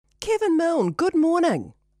Kevin Milne, good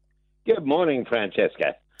morning. Good morning,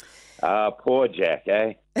 Francesca. Poor Jack,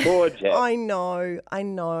 eh? Poor Jack. I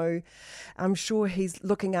know. I'm sure he's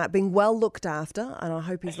being well looked after, and I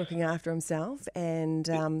hope he's looking after himself. And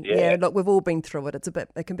look, we've all been through it.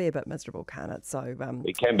 It can be a bit miserable, can't it? So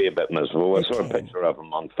it can be a bit miserable. I saw a picture of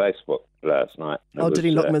him on Facebook last night. Did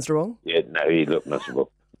he look miserable? Yeah, no, he looked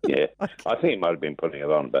miserable. Yeah, okay. I think he might have been putting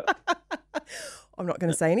it on, but I'm not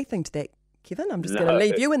going to say anything to that, Kevin. I'm just going to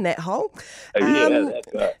leave you in that hole.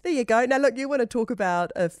 That's right. There you go. Now, look, you want to talk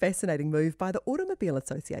about a fascinating move by the Automobile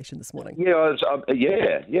Association this morning. Yeah, I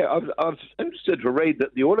was interested to read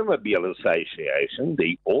that the Automobile Association,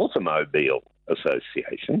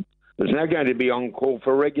 is now going to be on call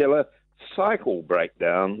for regular cycle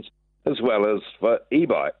breakdowns as well as for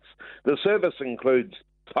e-bikes. The service includes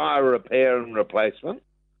tyre repair and replacement,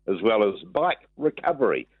 as well as bike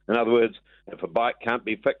recovery. In other words, if a bike can't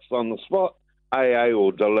be fixed on the spot, AA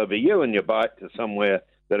will deliver you and your bike to somewhere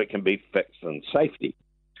that it can be fixed in safety.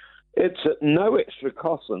 It's at no extra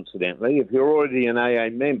cost, incidentally. If you're already an AA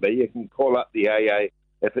member, you can call up the AA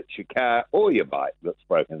if it's your car or your bike that's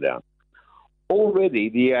broken down. Already,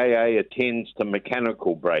 the AA attends to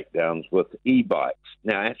mechanical breakdowns with e-bikes.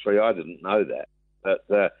 Now, actually, I didn't know that,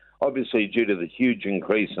 but obviously, due to the huge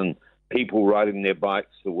increase in people riding their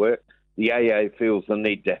bikes to work, the AA feels the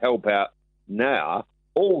need to help out now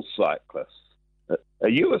all cyclists. Are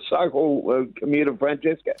you a cycle commuter,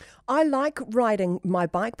 Francesca? I like riding my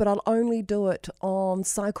bike, but I'll only do it on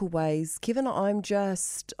cycleways. Kevin, I'm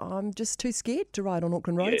just too scared to ride on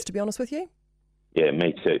Auckland roads, to be honest with you. Yeah,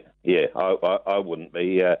 me too. Yeah, I wouldn't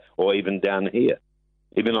be, or even down here.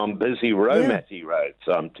 Even on busy roads,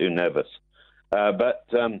 I'm too nervous. But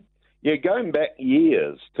going back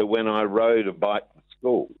years to when I rode a bike to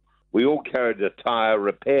school, we all carried a tyre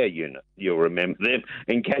repair unit, you'll remember them,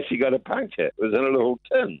 in case you got a puncture. It was in a little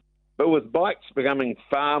tin. But with bikes becoming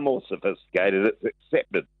far more sophisticated, it's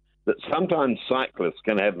accepted that sometimes cyclists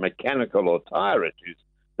can have mechanical or tyre issues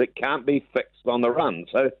that can't be fixed on the run.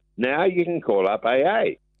 So now you can call up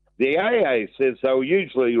AA. The AA says they'll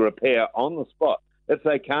usually repair on the spot. If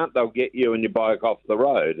they can't, they'll get you and your bike off the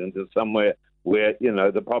road into somewhere where,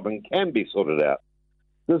 the problem can be sorted out.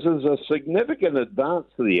 This is a significant advance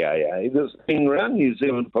for the AA that's been around New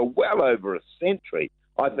Zealand for well over a century.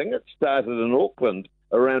 I think it started in Auckland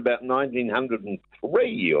around about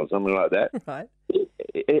 1903 or something like that. Right.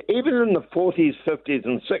 Even in the 40s, 50s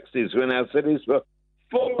and 60s, when our cities were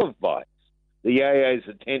full of bikes, the AA's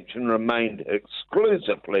attention remained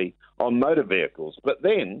exclusively on motor vehicles. But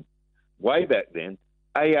then, way back then,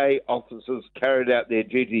 AA officers carried out their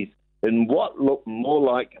duties in what looked more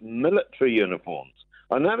like military uniforms.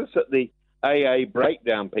 I noticed that the AA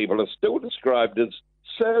breakdown people are still described as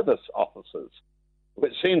service officers,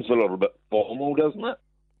 which seems a little bit formal, doesn't it?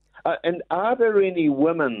 And are there any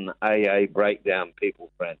women AA breakdown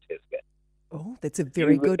people, Francesca? Oh, that's a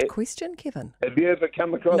very good question, Kevin. Have you ever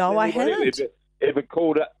come across No, I anybody? haven't. Ever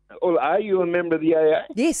called up? Are you a member of the AA?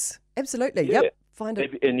 Yes, absolutely. Yeah. Yep, find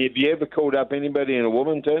it. And have you ever called up anybody and a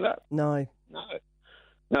woman turned up? No.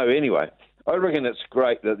 No, anyway, I reckon it's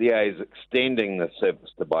great that the AA is extending the service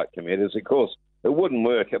to bike commuters. Of course, it wouldn't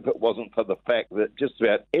work if it wasn't for the fact that just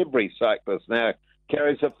about every cyclist now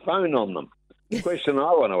carries a phone on them. The question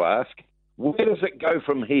I want to ask, where does it go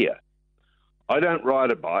from here? I don't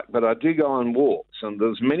ride a bike, but I do go on walks, and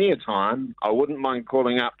there's many a time I wouldn't mind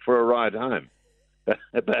calling up for a ride home.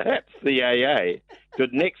 Perhaps the AA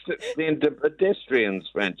could next extend to pedestrians,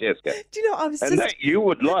 Francesca. Do you know, you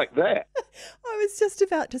would like that. I was just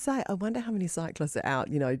about to say, I wonder how many cyclists are out,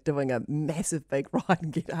 doing a massive big ride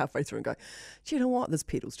and get halfway through and go, do you know what? This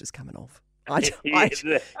pedal's just coming off.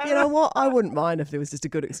 You know what? I wouldn't mind if there was just a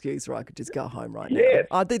good excuse where I could just go home right now. Yes.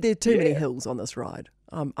 There are too many hills on this ride.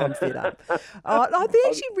 I'm fed up. I'd be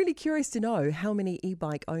actually really curious to know how many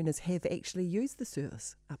e-bike owners have actually used the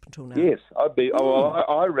service up until now. Yes, I'd be.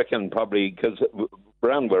 I reckon probably because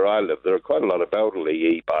around where I live, there are quite a lot of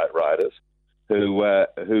elderly e-bike riders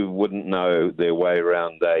who wouldn't know their way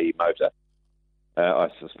around a motor. I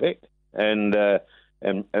suspect, and I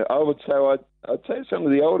would say I'd say some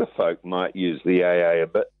of the older folk might use the AA a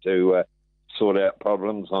bit to sort out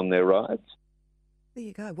problems on their rides. There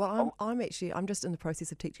you go. Well, I'm just in the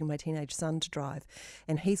process of teaching my teenage son to drive,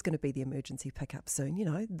 and he's going to be the emergency pickup soon.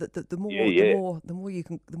 The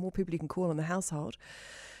more people you can call in the household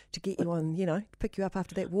to get you on, to pick you up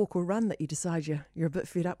after that walk or run that you decide you're a bit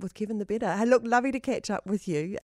fed up with, Kevin, the better. Hey, look, lovely to catch up with you.